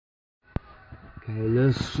Okay,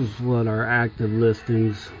 this is what our active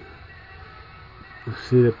listings. You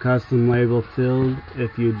see the custom label field.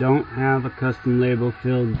 If you don't have a custom label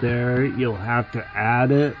field there, you'll have to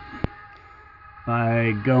add it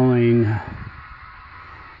by going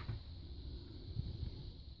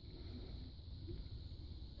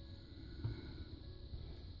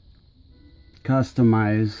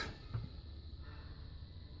customize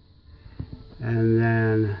and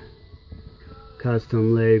then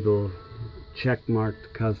custom label. Check mark the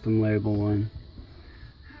custom label one.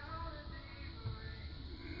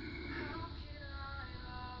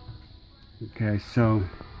 Okay, so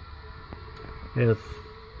if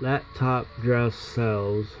that top dress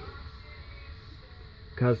sells,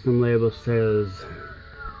 custom label says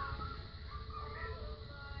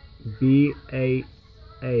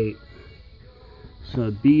B88.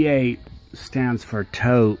 So B8 stands for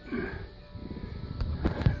tote.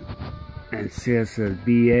 And see it says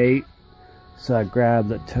B8. So I grab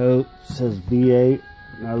the tote, it says B8,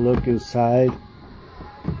 and I look inside.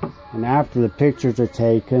 And after the pictures are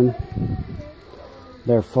taken,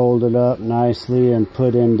 they're folded up nicely and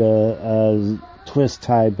put into twist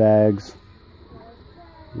tie bags.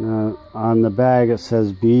 Now, on the bag it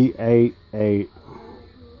says B88.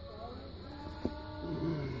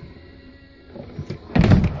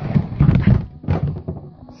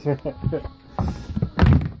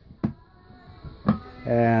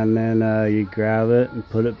 And then you grab it and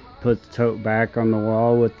put the tote back on the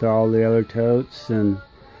wall with all the other totes, and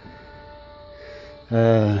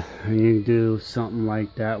you do something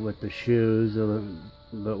like that with the shoes,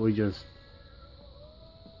 but we just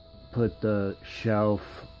put the shelf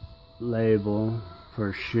label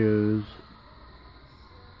for shoes,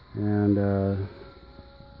 and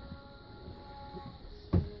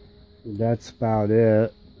that's about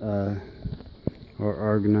it. Or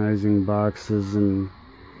organizing boxes and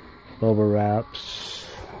bubble wraps,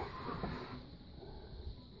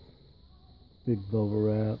 big bubble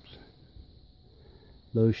wraps.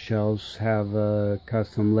 Those shelves have a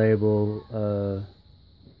custom label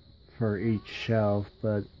for each shelf,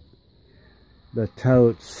 but the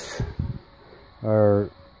totes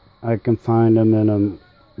are, I can find them in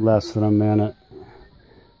less than a minute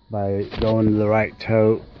by going to the right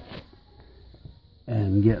tote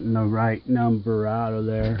and getting the right number out of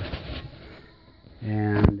there,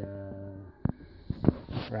 and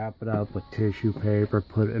wrap it up with tissue paper,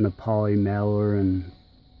 put it in a poly mailer, and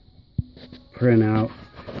print out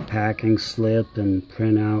packing slip and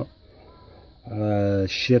print out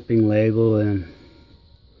shipping label and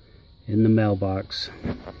in the mailbox.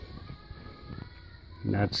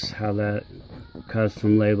 And that's how that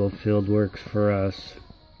custom label field works for us.